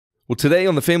Well, today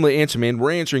on the Family Answer Man,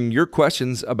 we're answering your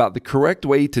questions about the correct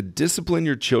way to discipline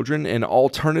your children and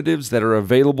alternatives that are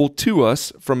available to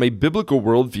us from a biblical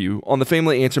worldview on the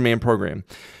Family Answer Man program.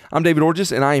 I'm David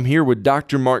Orgis, and I am here with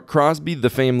Dr. Mark Crosby, the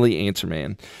Family Answer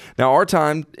Man. Now, our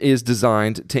time is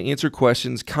designed to answer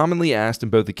questions commonly asked in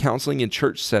both the counseling and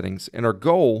church settings, and our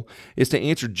goal is to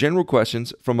answer general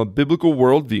questions from a biblical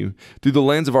worldview through the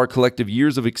lens of our collective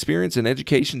years of experience and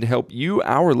education to help you,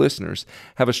 our listeners,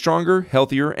 have a stronger,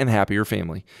 healthier, and happier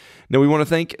family. Now, we want to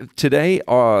thank today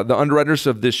the underwriters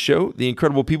of this show, the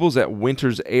incredible peoples at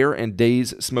Winter's Air and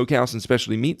Days Smokehouse and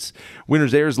Specialty Meats.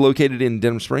 Winter's Air is located in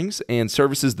Denham Springs and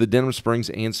services the Denham Springs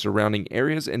and surrounding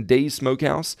areas, and Days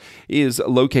Smokehouse is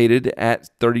located at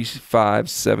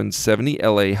 35770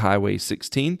 LA Highway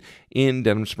 16 in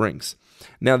Denham Springs.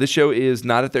 Now, this show is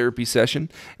not a therapy session,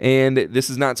 and this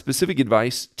is not specific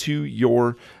advice to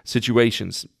your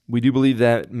situations. We do believe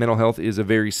that mental health is a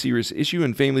very serious issue,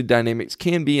 and family dynamics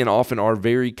can be and often are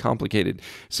very complicated.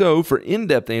 So, for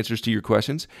in-depth answers to your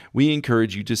questions, we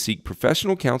encourage you to seek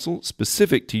professional counsel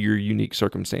specific to your unique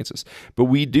circumstances. But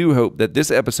we do hope that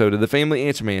this episode of the Family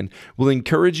Answer Man will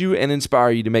encourage you and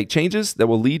inspire you to make changes that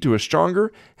will lead to a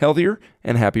stronger, healthier,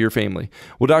 and happier family.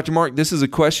 Well, Dr. Mark, this is a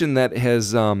question that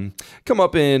has come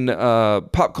up in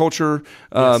pop culture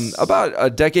about a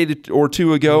decade or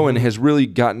two ago and has really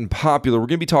gotten popular. We're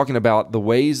going to be talking about the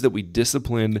ways that we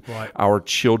discipline our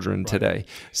children today.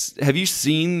 Have you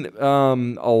seen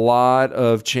a lot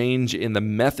of change in the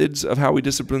methods of how we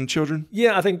discipline children?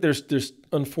 Yeah, I think there's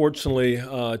unfortunately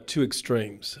two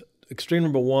extremes. Extreme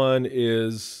number one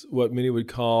is what many would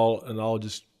call, and I'll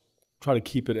just try to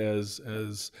keep it as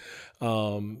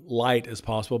light as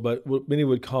possible, but what many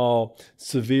would call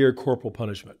severe corporal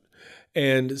punishment.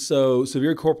 And so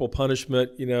severe corporal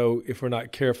punishment, if we're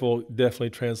not careful,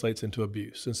 definitely translates into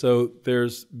abuse. And so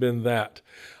there's been that.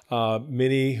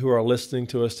 Many who are listening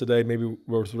to us today maybe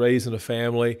were raised in a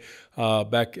family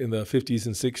back in the 50s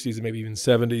and 60s and maybe even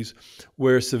 70s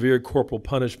where severe corporal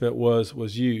punishment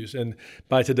was used. And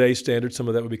by today's standards, some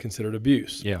of that would be considered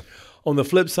abuse. Yeah. On the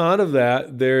flip side of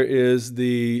that, there is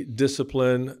the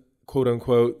discipline, quote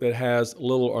unquote, that has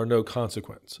little or no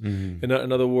consequence. Mm-hmm.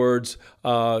 In other words,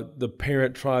 the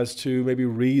parent tries to maybe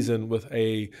reason with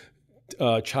a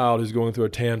child who's going through a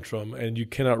tantrum, and you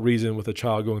cannot reason with a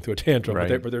child going through a tantrum,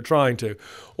 but they're trying to.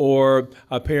 Or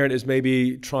a parent is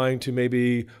maybe trying to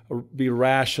be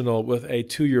rational with a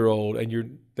 2-year-old,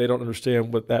 and they don't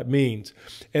understand what that means.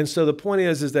 And so the point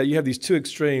is that you have these two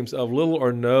extremes of little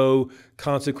or no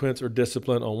consequence or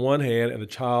discipline on one hand, and the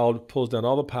child pulls down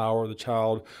all the power. The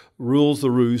child rules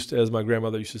the roost, as my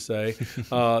grandmother used to say.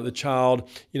 The child,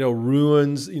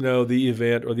 ruins, the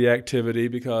event or the activity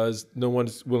because no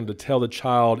one's willing to tell the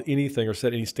child anything or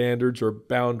set any standards or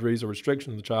boundaries or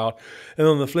restrictions on the child. And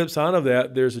on the flip side of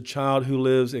that, there's a child who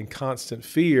lives in constant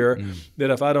fear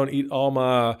that if I don't eat all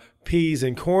my peas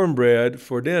and cornbread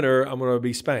for dinner, I'm going to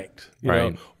be spanked,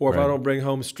 or if I don't bring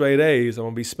home straight A's, I'm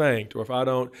going to be spanked, or if I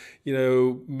don't,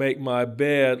 make my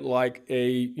bed like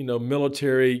a,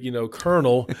 military,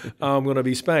 colonel, I'm going to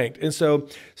be spanked. And so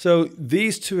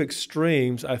these two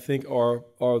extremes, I think, are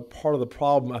part of the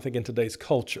problem, I think, in today's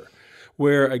culture,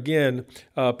 where, again,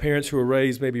 parents who are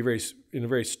raised maybe in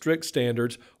very strict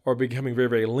standards are becoming very,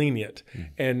 very lenient.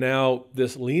 And now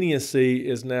this leniency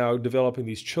is now developing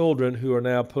these children who are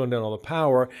now pulling down all the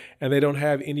power, and they don't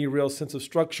have any real sense of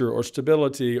structure or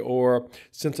stability or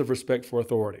sense of respect for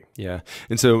authority. Yeah.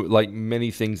 And so, like many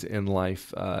things in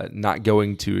life, not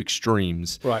going to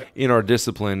extremes in our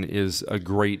discipline is a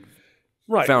great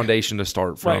foundation to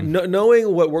start from.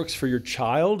 Knowing what works for your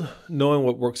child, knowing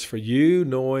what works for you,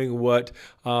 knowing what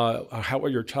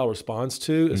your child responds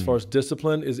to as far as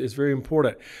discipline is very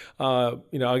important.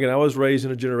 Again, I was raised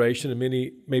in a generation, and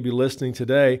many maybe listening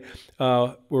today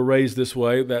were raised this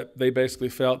way, that they basically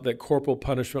felt that corporal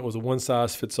punishment was a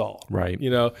one-size-fits-all. Right.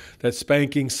 That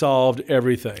spanking solved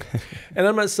everything. And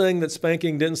I'm not saying that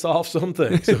spanking didn't solve some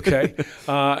things, okay?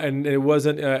 And it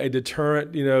wasn't a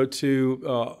deterrent, to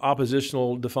oppositional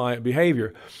defiant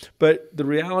behavior. But the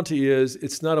reality is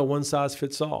it's not a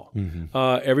one-size-fits-all.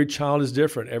 Every child is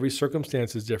different. Every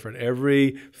circumstance is different.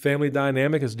 Every family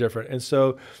dynamic is different. And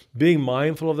so being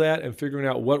mindful of that and figuring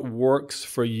out what works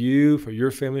for you, for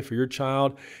your family, for your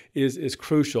child is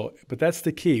crucial. But that's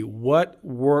the key. What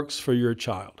works for your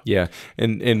child? Yeah.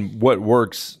 And what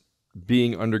works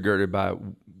being undergirded by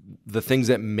the things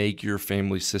that make your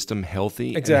family system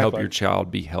healthy and help your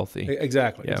child be healthy.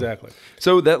 Exactly.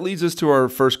 So that leads us to our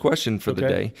first question for the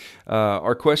day.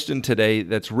 Our question today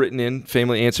that's written in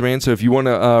Family Answer Man. So if you want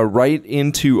to write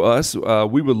into us,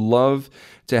 we would love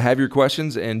to have your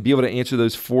questions and be able to answer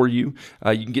those for you.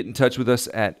 You can get in touch with us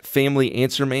at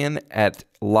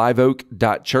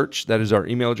familyanswerman@liveoak.church. That is our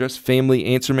email address,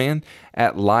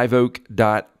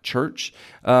 familyanswerman@liveoak.church.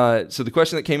 So the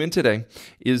question that came in today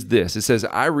is this. It says,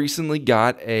 I recently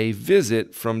got a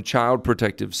visit from Child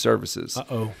Protective Services.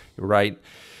 Uh-oh. Right.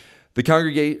 The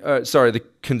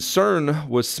concern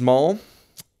was small.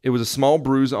 It was a small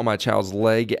bruise on my child's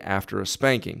leg after a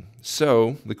spanking.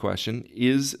 So the question,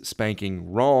 is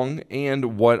spanking wrong,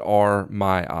 and what are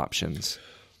my options?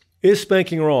 Is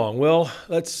spanking wrong? Well,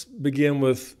 let's begin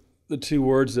with the two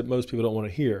words that most people don't want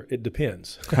to hear. It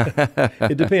depends.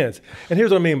 It depends. And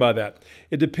here's what I mean by that.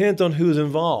 It depends on who's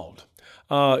involved.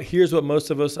 Here's what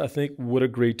most of us, I think, would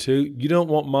agree to. You don't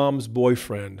want mom's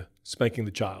boyfriend spanking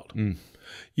the child.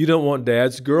 You don't want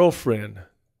dad's girlfriend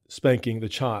spanking the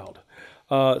child.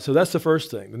 So that's the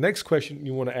first thing. The next question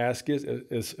you want to ask is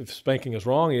if spanking is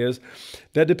wrong, is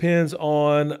that depends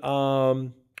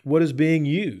on what is being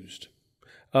used.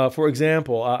 For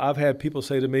example, I've had people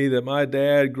say to me that my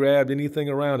dad grabbed anything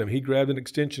around him. He grabbed an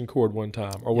extension cord one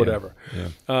time or whatever.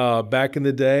 Yeah. Back in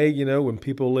the day, when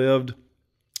people lived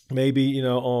maybe,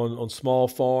 on small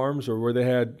farms or where they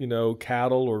had,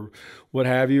 cattle or what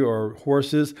have you, or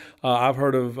horses, I've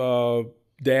heard of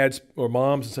dads or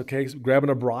moms in some cases grabbing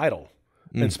a bridle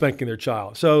and spanking their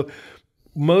child. So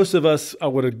most of us, I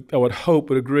would hope,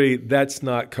 would agree that's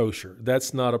not kosher.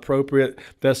 That's not appropriate.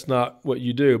 That's not what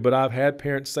you do. But I've had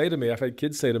parents say to me, I've had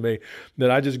kids say to me that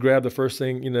I just grabbed the first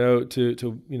thing,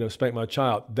 to spank my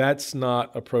child. That's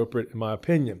not appropriate in my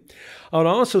opinion. I would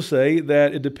also say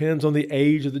that it depends on the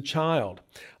age of the child.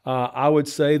 I would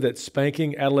say that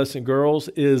spanking adolescent girls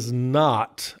is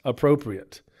not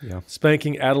appropriate. Yeah.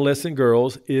 Spanking adolescent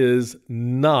girls is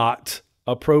not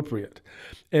appropriate.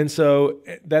 And so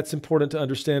that's important to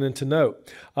understand and to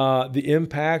note. The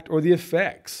impact or the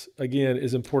effects, again,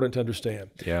 is important to understand.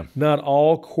 Yeah. Not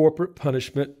all corporate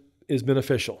punishment is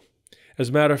beneficial. As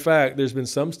a matter of fact, there's been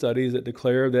some studies that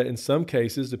declare that in some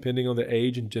cases, depending on the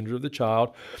age and gender of the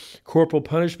child, corporal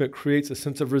punishment creates a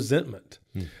sense of resentment.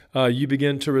 You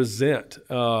begin to resent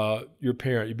your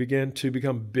parent. You begin to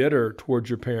become bitter towards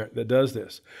your parent that does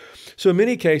this. So in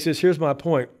many cases, here's my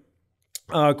point.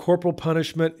 Corporal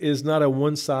punishment is not a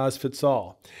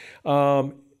one-size-fits-all.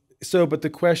 But the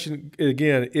question,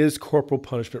 again, is corporal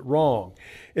punishment wrong?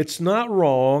 It's not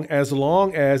wrong as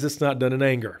long as it's not done in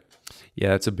anger.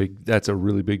 Yeah, that's a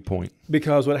really big point.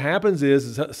 Because what happens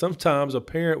is sometimes a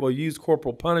parent will use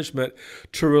corporal punishment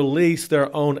to release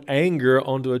their own anger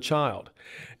onto a child.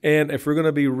 And if we're going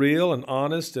to be real and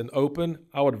honest and open,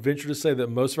 I would venture to say that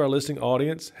most of our listening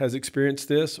audience has experienced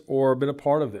this or been a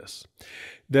part of this.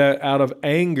 That out of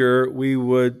anger, we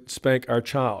would spank our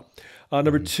child.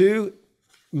 Number two,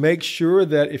 make sure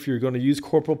that if you're going to use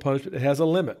corporal punishment, it has a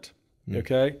limit,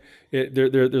 okay?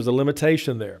 There's a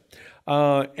limitation there.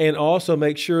 And also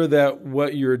make sure that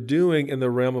what you're doing in the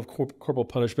realm of corporal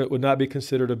punishment would not be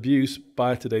considered abuse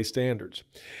by today's standards.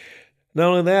 Not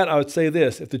only that, I would say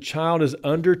this. If the child is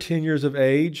under 10 years of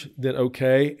age, then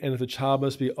okay. And if the child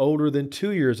must be older than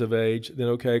 2 years of age, then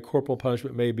okay, corporal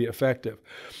punishment may be effective.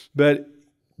 But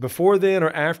before then or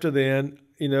after then,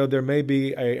 there may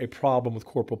be a problem with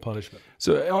corporal punishment.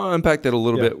 So I'll unpack that a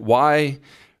little bit. Why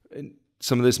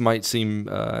some of this might seem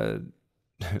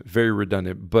very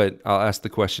redundant, but I'll ask the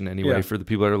question anyway for the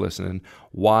people that are listening.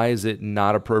 Why is it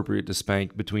not appropriate to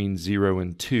spank between 0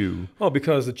 and 2? Oh,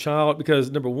 because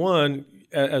number one,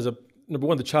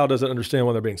 the child doesn't understand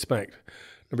why they're being spanked.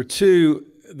 Number two,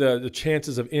 the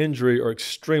chances of injury are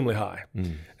extremely high,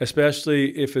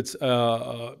 especially if it's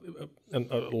a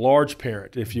large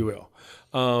parent, if you will.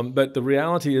 But the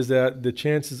reality is that the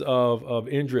chances of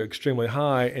injury are extremely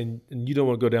high, and you don't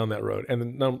want to go down that road.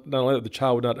 And not only that, the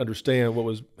child would not understand what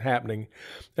was happening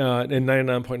in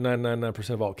 99.999%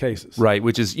 of all cases. Right,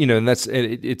 which is, and that's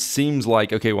it seems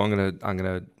like, okay, well, I'm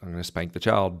gonna spank the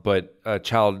child, but a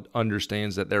child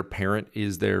understands that their parent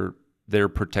is their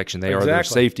protection. They are their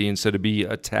safety, and so to be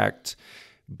attacked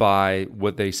by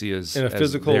what they see as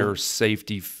their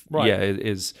safety,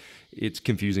 it's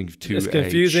confusing to a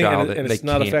child and that it's they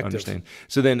not can't effective. understand.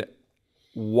 So then,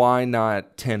 why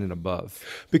not 10 and above?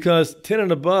 Because 10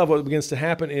 and above, what begins to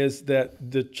happen is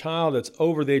that the child that's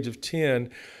over the age of 10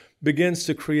 begins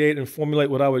to create and formulate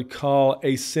what I would call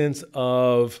a sense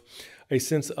of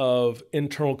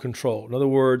internal control. In other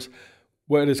words,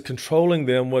 what is controlling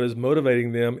them, what is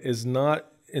motivating them, is not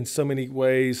in so many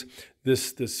ways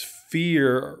this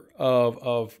fear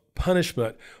of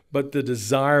punishment, but the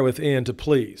desire within to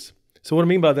please. So what I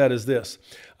mean by that is this.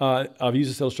 I've used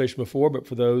this illustration before, but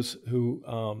for those who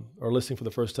are listening for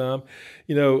the first time,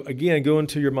 again, go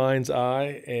into your mind's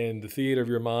eye and the theater of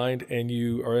your mind, and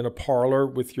you are in a parlor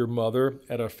with your mother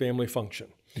at a family function.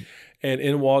 And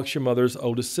in walks your mother's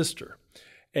oldest sister.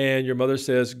 And your mother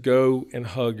says, go and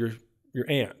hug your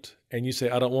aunt. And you say,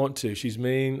 I don't want to. She's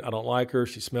mean. I don't like her.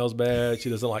 She smells bad. She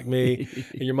doesn't like me.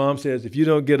 And your mom says, if you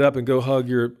don't get up and go hug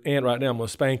your aunt right now, I'm going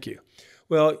to spank you.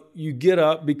 Well, you get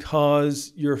up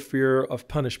because you're fear of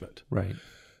punishment. Right.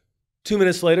 2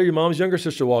 minutes later, your mom's younger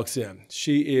sister walks in.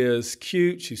 She is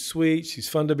cute. She's sweet. She's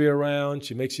fun to be around.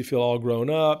 She makes you feel all grown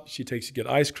up. She takes you to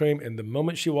get ice cream. And the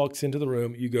moment she walks into the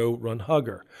room, you go run hug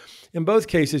her. In both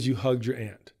cases, you hugged your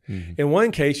aunt. Mm-hmm. In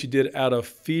one case, you did it out of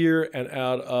fear and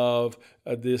out of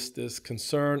this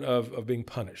concern of being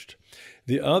punished.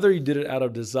 The other, you did it out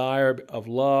of desire of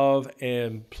love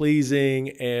and pleasing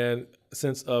and a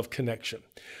sense of connection.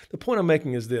 The point I'm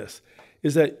making is this,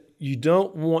 is that you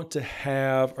don't want to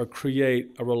have or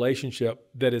create a relationship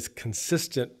that is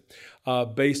consistent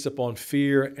based upon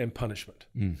fear and punishment.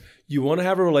 Mm. You want to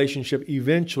have a relationship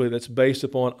eventually that's based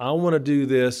upon, I want to do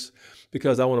this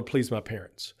because I want to please my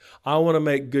parents. I want to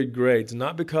make good grades,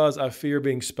 not because I fear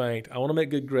being spanked. I want to make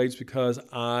good grades because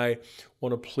I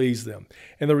want to please them.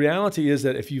 And the reality is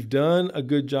that if you've done a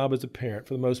good job as a parent,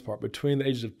 for the most part, between the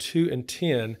ages of 2 and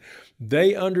 10,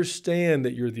 they understand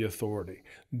that you're the authority.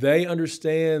 They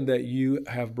understand that you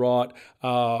have brought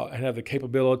and have the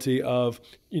capability of,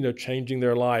 changing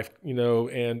their life,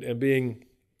 and being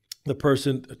the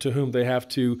person to whom they have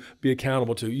to be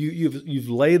accountable to. You've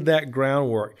laid that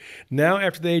groundwork. Now,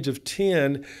 after the age of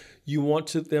 10, you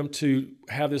want them to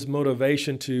have this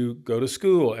motivation to go to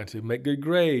school and to make good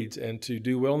grades and to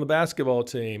do well on the basketball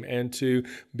team and to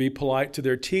be polite to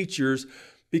their teachers,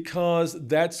 because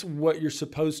that's what you're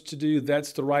supposed to do.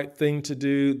 That's the right thing to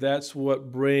do. That's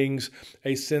what brings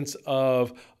a sense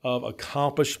of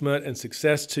accomplishment and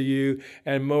success to you.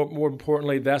 And more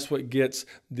importantly, that's what gets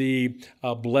the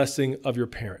blessing of your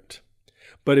parent.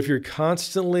 But if you're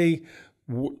constantly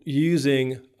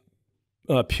using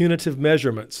punitive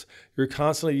measurements, you're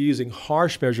constantly using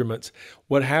harsh measurements,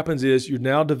 what happens is you're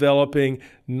now developing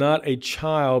not a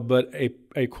child, but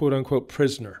a quote-unquote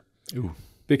prisoner. Ooh.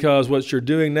 Because what you're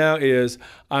doing now is,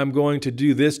 I'm going to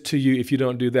do this to you if you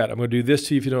don't do that. I'm going to do this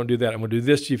to you if you don't do that. I'm going to do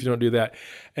this to you if you don't do that.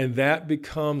 And that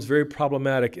becomes very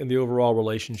problematic in the overall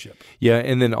relationship. Yeah,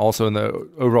 and then also in the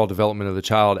overall development of the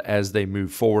child as they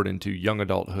move forward into young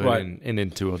adulthood, right, and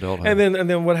into adulthood. And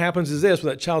then what happens is this,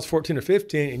 when that child's 14 or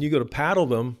 15 and you go to paddle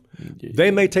them,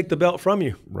 they may take the belt from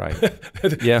you. Right.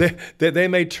 Yeah. they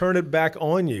may turn it back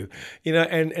on you.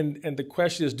 And the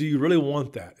question is, do you really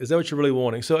want that? Is that what you're really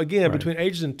wanting? So again, right, between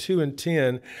ages of 2 and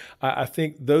 10, I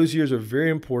think those years are very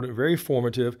important, very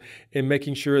formative in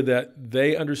making sure that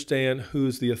they understand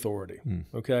who's the authority.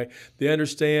 Okay? They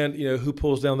understand, who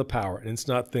pulls down the power, and it's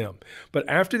not them. But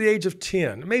after the age of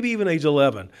 10, maybe even age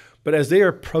 11, but as they are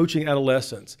approaching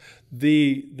adolescence,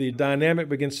 the dynamic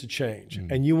begins to change.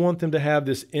 And you want them to have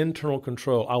this internal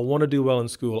control. I want to do well in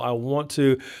school. I want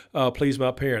to please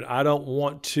my parent. I don't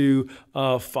want to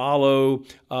follow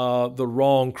the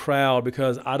wrong crowd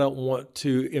because I don't want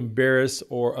to embarrass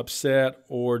or upset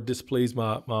or displease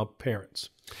my parents.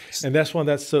 And that's why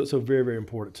that's so very, very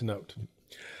important to note.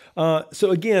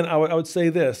 So again, I would say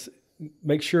this.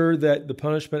 Make sure that the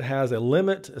punishment has a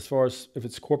limit as far as if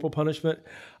it's corporal punishment.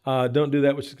 Don't do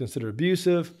that which is considered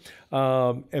abusive.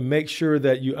 And make sure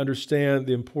that you understand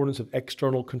the importance of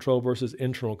external control versus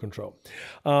internal control.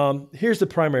 Here's the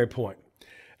primary point.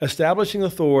 Establishing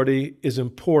authority is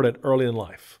important early in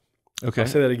life. Okay. I'll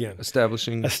say that again.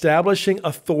 Establishing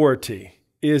authority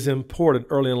is important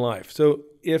early in life. So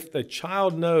if the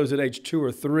child knows at age 2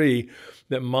 or 3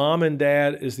 that mom and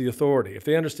dad is the authority, if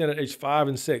they understand at age 5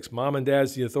 and 6, mom and dad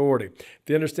is the authority, if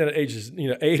they understand at ages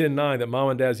 8 and 9 that mom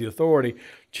and dad is the authority,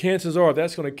 chances are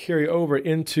that's going to carry over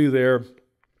into their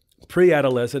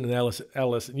pre-adolescent and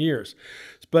adolescent years.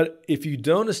 But if you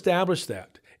don't establish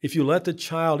that, if you let the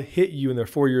child hit you when they're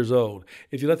 4 years old,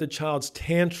 if you let the child's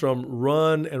tantrum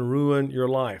run and ruin your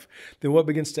life, then what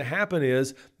begins to happen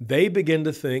is they begin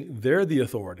to think they're the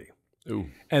authority. Ooh.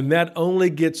 And that only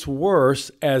gets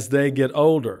worse as they get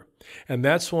older. And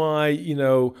that's why,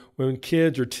 when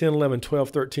kids are 10, 11, 12,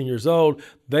 13 years old,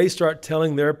 they start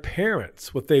telling their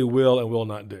parents what they will and will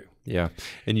not do. Yeah.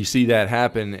 And you see that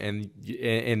happen,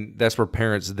 and that's where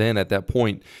parents then at that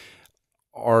point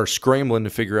are scrambling to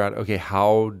figure out, okay,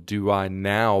 how do I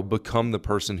now become the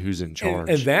person who's in charge?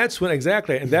 And that's when,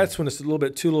 exactly, and that's when it's a little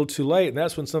bit too little too late. And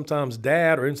that's when sometimes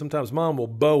dad or even sometimes mom will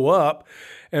bow up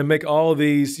and make all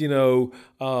these,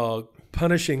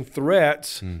 punishing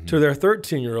threats to their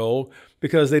 13-year-old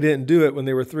because they didn't do it when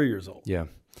they were 3 years old. Yeah.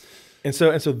 And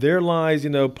so there lies,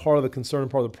 part of the concern,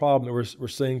 part of the problem that we're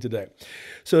seeing today.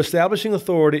 So establishing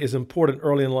authority is important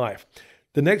early in life.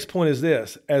 The next point is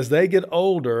this: as they get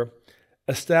older,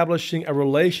 establishing a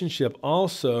relationship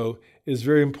also is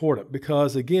very important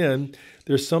because, again,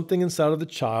 there's something inside of the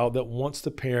child that wants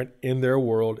to parent in their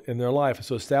world, in their life.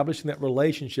 So establishing that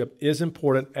relationship is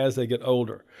important as they get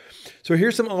older. So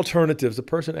here's some alternatives. The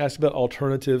person asked about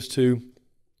alternatives to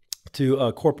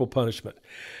corporal punishment.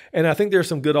 And I think there are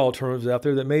some good alternatives out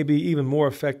there that may be even more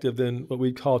effective than what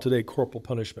we call today corporal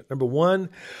punishment. Number one,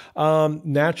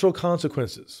 natural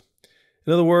consequences.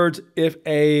 In other words, if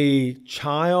a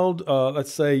child,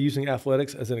 let's say using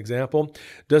athletics as an example,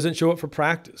 doesn't show up for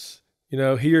practice, he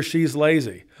or she's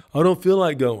lazy, I don't feel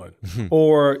like going,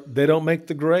 or they don't make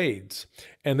the grades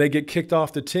and they get kicked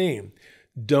off the team.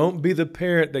 Don't be the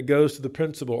parent that goes to the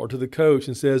principal or to the coach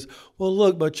and says, well,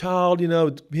 look, my child, he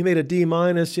made a D-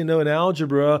 in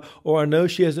algebra, or I know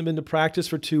she hasn't been to practice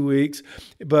for 2 weeks,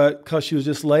 but because she was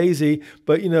just lazy.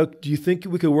 But, do you think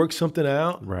we could work something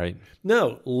out? Right.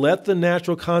 No, let the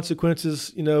natural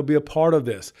consequences, be a part of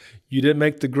this. You didn't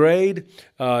make the grade.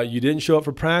 You didn't show up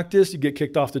for practice. You get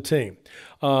kicked off the team.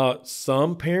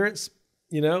 Some parents,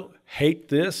 hate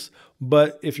this.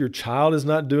 But if your child is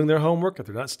not doing their homework, if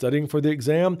they're not studying for the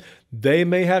exam, they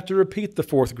may have to repeat the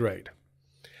 4th grade.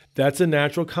 That's a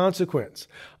natural consequence.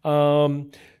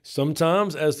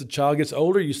 Sometimes as the child gets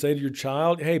older, you say to your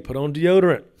child, hey, put on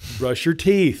deodorant, brush your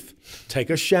teeth, take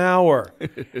a shower,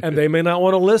 and they may not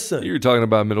want to listen. You're talking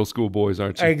about middle school boys,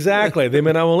 aren't you? Exactly. They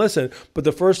may not want to listen. But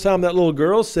the first time that little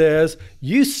girl says,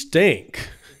 you stink,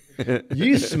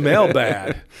 you smell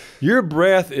bad, your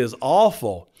breath is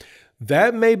awful,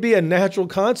 that may be a natural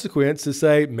consequence to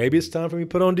say, maybe it's time for me to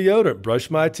put on deodorant,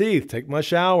 brush my teeth, take my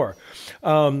shower.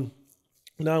 Not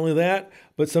only that,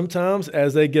 but sometimes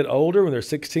as they get older, when they're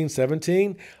 16,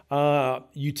 17,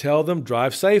 you tell them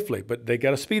drive safely, but they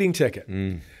got a speeding ticket.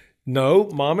 No,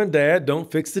 mom and dad,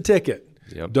 don't fix the ticket.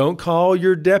 Yep. Don't call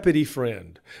your deputy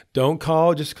friend. Don't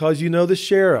call just because you know the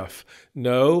sheriff.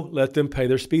 No, let them pay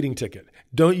their speeding ticket.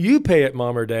 Don't you pay it,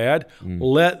 mom or dad.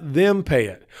 Let them pay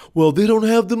it. Well, they don't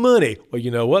have the money. Well, you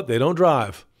know what? They don't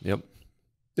drive. Yep.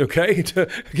 Okay?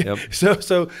 Yep.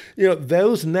 So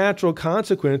those natural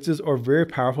consequences are very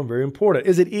powerful and very important.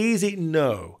 Is it easy?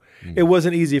 No. It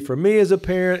wasn't easy for me as a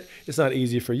parent. It's not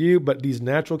easy for you, but these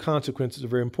natural consequences are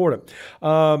very important.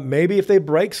 Maybe if they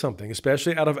break something,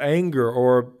 especially out of anger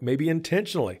or maybe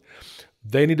intentionally,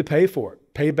 they need to pay for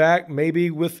it. Pay back maybe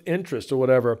with interest or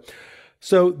whatever.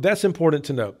 So that's important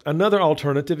to note. Another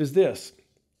alternative is this: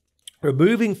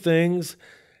 removing things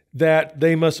that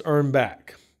they must earn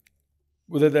back,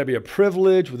 whether that be a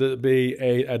privilege, whether it be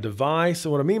a device.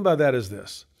 And what I mean by that is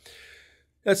this.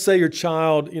 Let's say your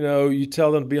child, you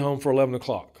tell them to be home for 11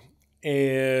 o'clock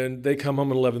and they come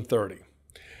home at 11:30.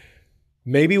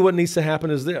 Maybe what needs to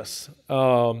happen is this.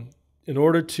 In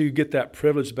order to get that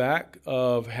privilege back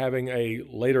of having a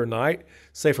later night,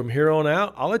 say from here on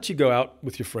out, I'll let you go out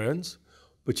with your friends,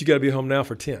 but you got to be home now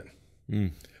for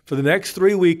 10. For the next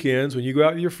 3 weekends, when you go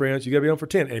out with your friends, you got to be home for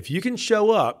 10. And if you can show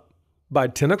up by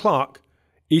 10 o'clock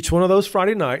each one of those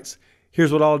Friday nights,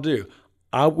 here's what I'll do.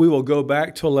 We will go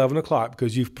back to 11 o'clock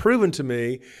because you've proven to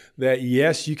me that,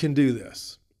 yes, you can do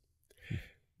this.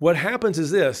 What happens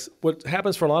is this. What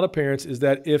happens for a lot of parents is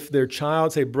that if their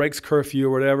child, say, breaks curfew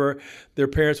or whatever, their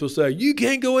parents will say, you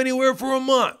can't go anywhere for a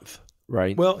month.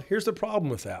 Right. Well, here's the problem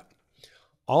with that.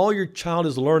 All your child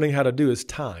is learning how to do is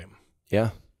time. Yeah.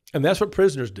 And that's what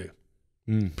prisoners do.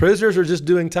 Prisoners are just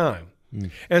doing time.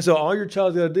 And so all your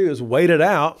child's got to do is wait it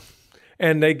out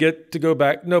and they get to go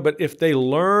back. No, but if they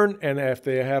learn and if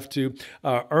they have to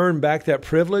earn back that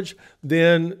privilege,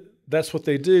 then that's what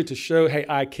they do to show, hey,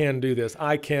 I can do this.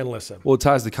 I can listen. Well, it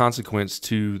ties the consequence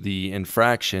to the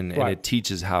infraction, and Right. it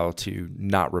teaches how to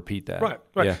not repeat that. Right.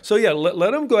 Yeah. So,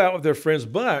 let them go out with their friends.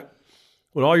 But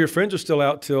when all your friends are still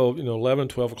out till 11,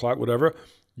 12 o'clock, whatever,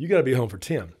 you got to be home for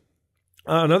 10.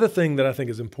 Another thing that I think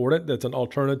is important that's an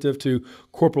alternative to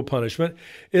corporal punishment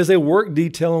is a work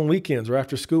detail on weekends or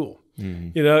after school.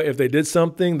 If they did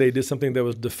something that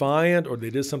was defiant, or they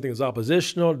did something that was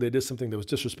oppositional, or they did something that was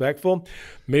disrespectful,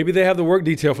 maybe they have the work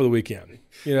detail for the weekend.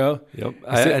 Yep.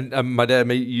 My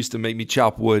dad used to make me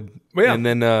chop wood, and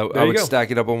then I would stack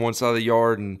it up on one side of the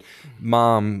yard, and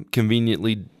Mom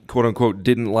conveniently, quote unquote,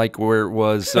 didn't like where it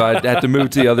was, so I'd have to move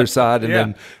to the other side, and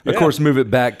then of course move it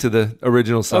back to the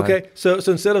original side. Okay, so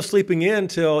instead of sleeping in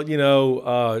till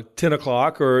 10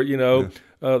 o'clock or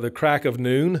the crack of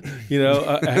noon,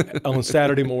 on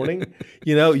Saturday morning,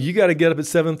 you got to get up at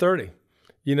 7:30.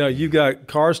 You know, you've got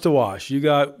cars to wash. You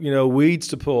got, weeds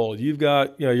to pull. You've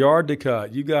got, yard to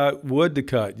cut. You've got wood to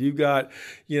cut. You've got,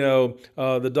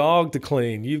 the dog to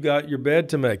clean. You've got your bed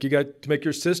to make. You got to make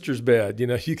your sister's bed.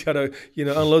 You got to,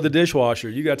 unload the dishwasher.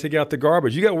 You got to take out the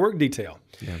garbage. You got work detail.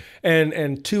 Yeah.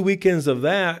 And 2 weekends of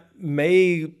that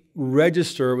may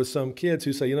register with some kids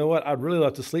who say, you know what, I'd really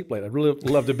love to sleep late. I'd really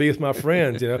love to be with my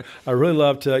friends. I really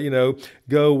love to,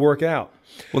 go work out.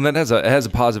 Well, that has a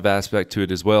positive aspect to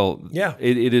it as well. Yeah,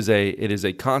 it is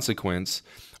a consequence,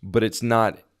 but it's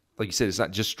not, like you said, it's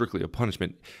not just strictly a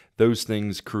punishment. Those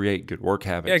things create good work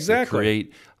habits. Exactly. They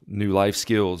create new life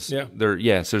skills. Yeah,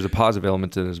 there's a positive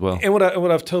element to it as well. And what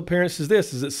I've told parents is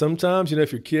that sometimes,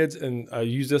 if your kids, and I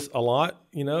use this a lot,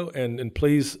 and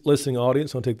please, listening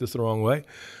audience, don't take this the wrong way,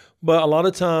 but a lot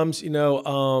of times,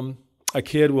 a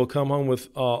kid will come home with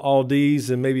all D's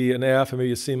and maybe an F and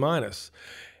maybe a C minus.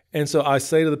 And so I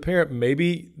say to the parent,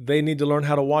 maybe they need to learn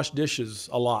how to wash dishes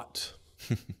a lot.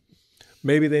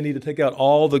 Maybe they need to take out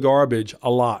all the garbage a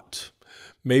lot.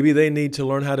 Maybe they need to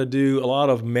learn how to do a lot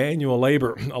of manual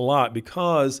labor a lot,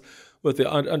 because with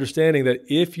the understanding that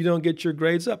if you don't get your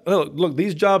grades up, look,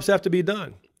 these jobs have to be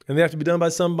done and they have to be done by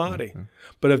somebody. Mm-hmm.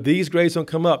 But if these grades don't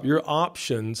come up, your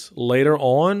options later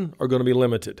on are going to be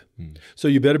limited. Mm. So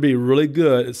you better be really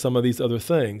good at some of these other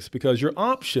things, because your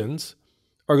options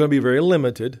are going to be very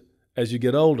limited as you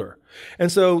get older.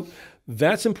 And so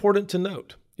that's important to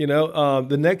note.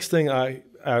 The next thing I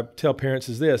tell parents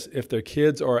is this: if their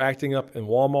kids are acting up in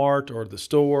Walmart or the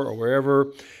store or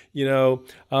wherever,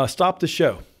 stop the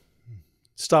show.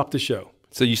 Stop the show.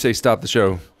 So you say stop the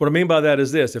show. What I mean by that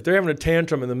is this: if they're having a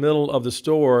tantrum in the middle of the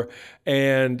store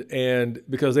and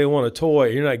because they want a toy,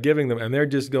 you're not giving them, and they're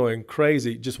just going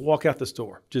crazy, just walk out the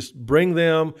store. Just bring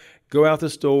them, go out the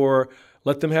store,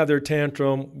 let them have their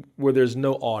tantrum where there's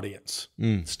no audience.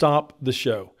 Stop the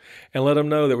show and let them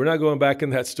know that we're not going back in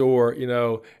that store,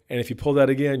 and if you pull that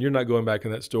again, you're not going back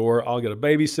in that store. I'll get a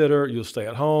babysitter. You'll stay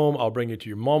at home. I'll bring you to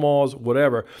your mama's,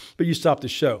 whatever. But you stop the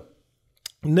show.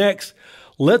 Next,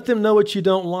 let them know what you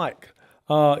don't like.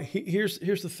 Here's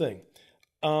the thing.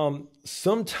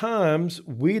 Sometimes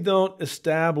we don't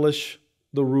establish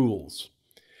the rules.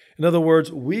 In other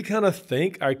words, we kind of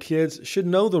think our kids should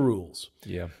know the rules.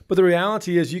 Yeah. But the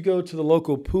reality is, you go to the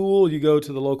local pool, you go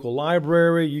to the local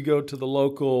library, you go to the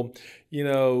local,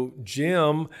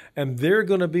 gym, and there are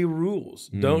going to be rules.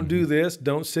 Mm-hmm. Don't do this,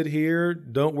 don't sit here,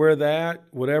 don't wear that,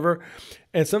 whatever.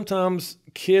 And sometimes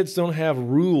kids don't have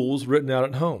rules written out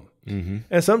at home. Mm-hmm.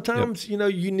 And sometimes,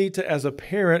 you need to, as a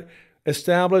parent,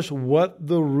 establish what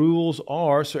the rules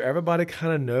are so everybody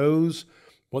kind of knows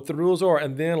what the rules are,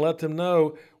 and then let them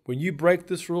know, when you break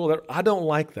this rule, I don't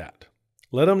like that.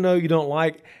 Let them know you don't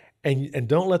like, and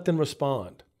don't let them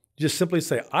respond. Just simply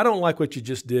say, I don't like what you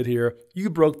just did here.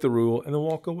 You broke the rule, and then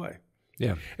walk away.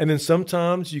 Yeah. And then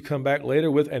sometimes you come back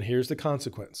later with, and here's the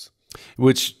consequence.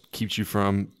 Which keeps you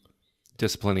from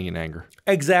disciplining in anger.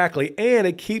 Exactly. And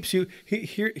it keeps you,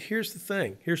 here's the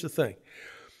thing. Here's the thing.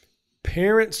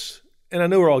 Parents, and I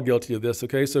know we're all guilty of this,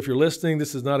 okay? So if you're listening,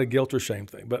 this is not a guilt or shame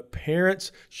thing, but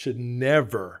parents should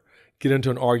never get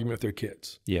into an argument with their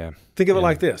kids. Yeah. Think of it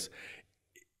like this.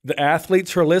 The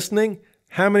athletes who are listening,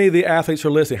 how many of the athletes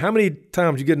are listening? How many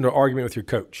times you get into an argument with your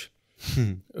coach?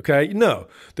 Okay? No.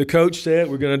 The coach said,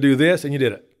 we're going to do this, and you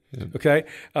did it. Yeah. Okay?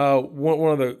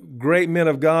 One of the great men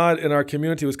of God in our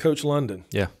community was Coach London.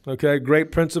 Yeah. Okay?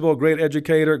 Great principal, great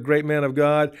educator, great man of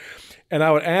God. And I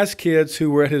would ask kids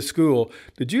who were at his school,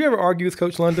 did you ever argue with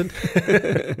Coach London?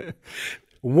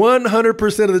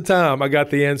 100% of the time, I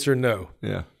got the answer no.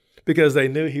 Yeah. Because they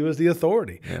knew he was the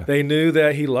authority. Yeah. They knew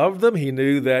that he loved them. He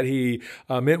knew that he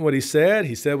meant what he said.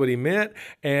 He said what he meant.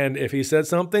 And if he said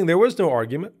something, there was no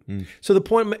argument. So the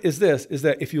point is this, is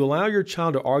that if you allow your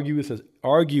child to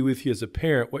argue with you as a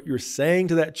parent, what you're saying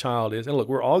to that child is, and look,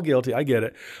 we're all guilty, I get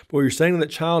it, but what you're saying to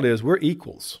that child is, we're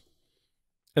equals.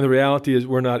 And the reality is,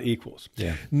 we're not equals.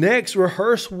 Yeah. Next,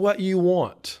 rehearse what you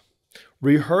want.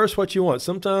 Rehearse what you want.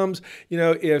 Sometimes,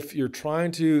 if you're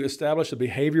trying to establish a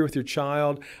behavior with your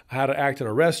child, how to act in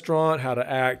a restaurant, how to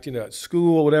act, at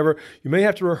school, whatever, you may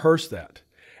have to rehearse that.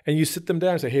 And you sit them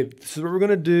down and say, hey, this is what we're going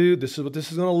to do. This is what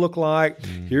this is going to look like.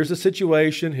 Here's the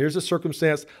situation. Here's the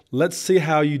circumstance. Let's see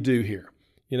how you do here.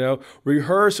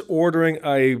 Rehearse ordering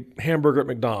a hamburger at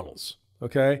McDonald's.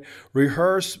 Okay?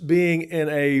 Rehearse being in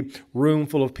a room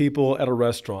full of people at a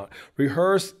restaurant.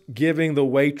 Rehearse giving the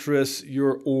waitress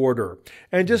your order.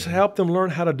 And just help them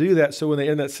learn how to do that, so when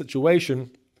they're in that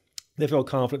situation, they feel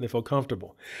confident, they feel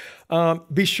comfortable.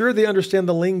 Be sure they understand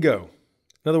the lingo.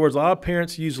 In other words, a lot of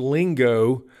parents use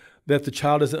lingo that the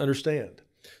child doesn't understand.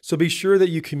 So be sure that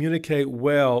you communicate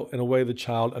well in a way the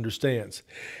child understands.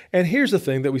 And here's the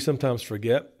thing that we sometimes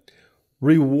forget.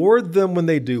 Reward them when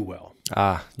they do well.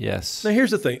 Ah, yes. Now,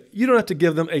 here's the thing. You don't have to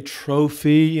give them a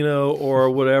trophy, or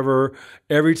whatever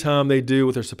every time they do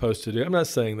what they're supposed to do. I'm not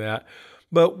saying that.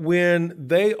 But when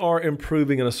they are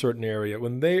improving in a certain area,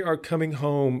 when they are coming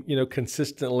home,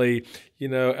 consistently,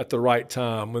 at the right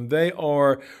time, when they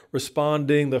are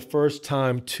responding the first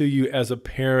time to you as a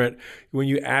parent, when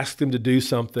you ask them to do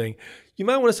something, you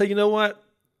might want to say, you know what,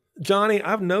 Johnny,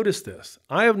 I've noticed this.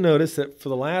 I have noticed that for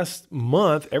the last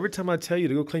month, every time I tell you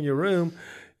to go clean your room,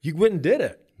 you went and did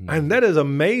it. And that is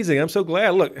amazing. I'm so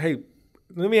glad. Look, hey,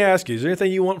 let me ask you, is there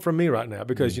anything you want from me right now?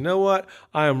 Because you know what?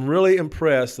 I am really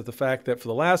impressed at the fact that for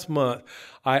the last month,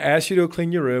 I asked you to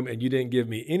clean your room and you didn't give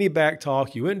me any back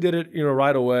talk. You went and did it,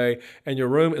 right away, and your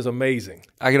room is amazing.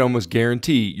 I can almost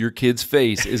guarantee your kid's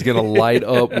face is going to light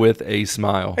up with a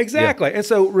smile. Exactly. Yeah. And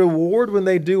so reward when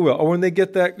they do well, or when they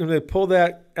get that, when they pull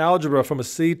that algebra from a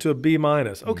C to a B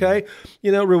minus. Okay,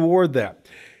 reward that.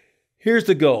 Here's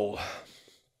the goal.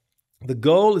 The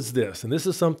goal is this, and this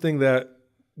is something that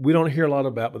we don't hear a lot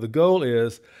about, but the goal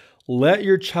is let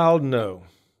your child know.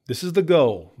 This is the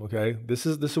goal, okay? This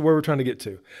is where we're trying to get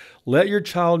to. Let your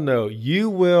child know you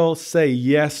will say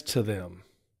yes to them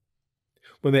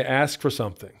when they ask for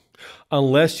something,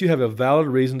 unless you have a valid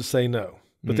reason to say no.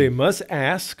 But they must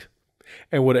ask,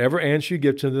 and whatever answer you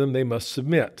give to them, they must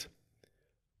submit.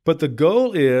 But the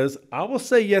goal is, I will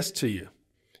say yes to you.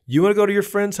 You want to go to your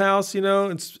friend's house,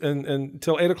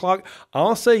 until 8 o'clock?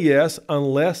 I'll say yes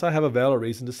unless I have a valid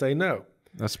reason to say no.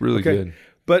 That's really good.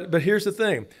 But here's the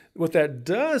thing. What that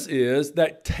does is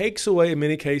that takes away, in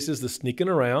many cases, the sneaking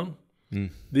around,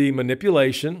 the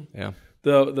manipulation,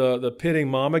 the pitting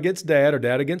mom against dad or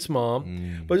dad against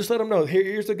mom. But just let them know,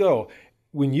 here's the goal.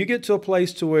 When you get to a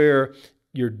place to where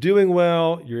you're doing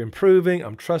well, you're improving,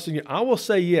 I'm trusting you, I will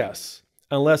say yes,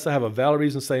 unless I have a valid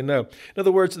reason to say no. In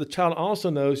other words, the child also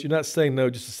knows you're not saying no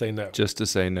just to say no. Just to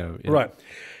say no. Yeah. Right.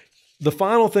 The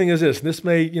final thing is this, and this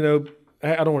may,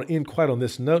 I don't want to end quite on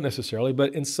this note necessarily,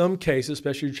 but in some cases,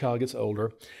 especially your child gets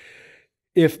older,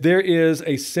 if there is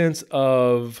a sense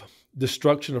of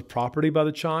destruction of property by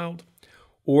the child,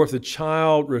 or if the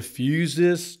child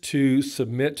refuses to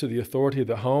submit to the authority of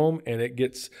the home and it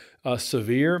gets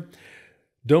severe,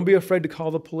 don't be afraid to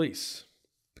call the police.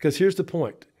 Because here's the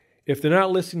point. If they're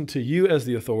not listening to you as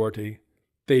the authority,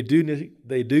 they do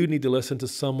need to listen to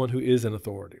someone who is in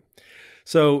authority.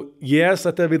 So yes,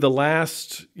 let that be the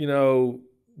last, the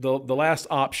last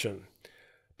option,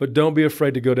 but don't be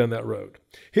afraid to go down that road.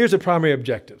 Here's the primary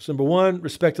objectives. Number one,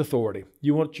 respect authority.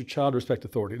 You want your child to respect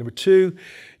authority. Number two,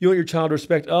 you want your child to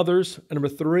respect others. And number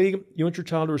three, you want your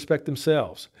child to respect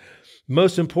themselves.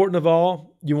 Most important of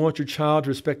all, you want your child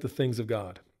to respect the things of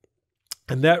God.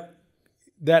 And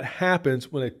that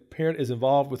happens when a parent is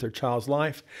involved with their child's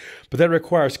life, but that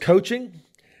requires coaching,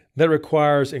 that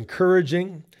requires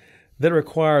encouraging, that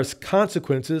requires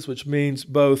consequences, which means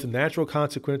both natural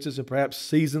consequences and perhaps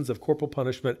seasons of corporal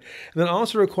punishment, and then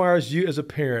also requires you as a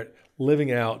parent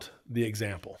living out the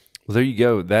example. Well, there you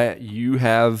go. That you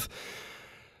have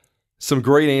some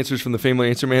great answers from the Family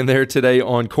Answer Man there today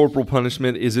on corporal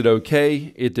punishment. Is it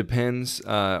okay? It depends.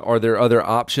 Are there other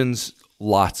options?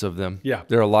 Lots of them. Yeah.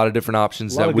 There are a lot of different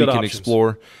options that we can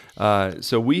explore.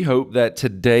 So we hope that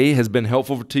today has been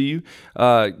helpful to you.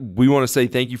 We want to say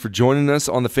thank you for joining us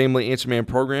on the Family Answer Man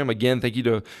program. Again, thank you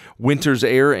to Winter's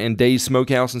Air and Days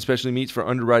Smokehouse and Specialty Meats for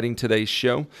underwriting today's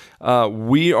show.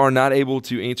 We are not able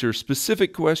to answer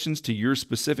specific questions to your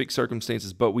specific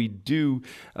circumstances, but we do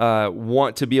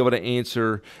want to be able to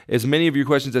answer as many of your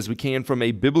questions as we can from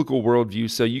a biblical worldview.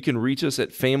 So you can reach us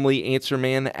at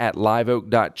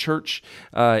familyanswerman@liveoak.church.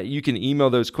 You can email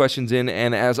those questions in,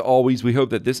 and as always, we hope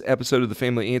that this episode of the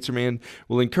Family Answer Man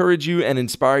will encourage you and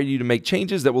inspire you to make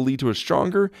changes that will lead to a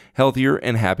stronger, healthier,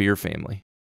 and happier family.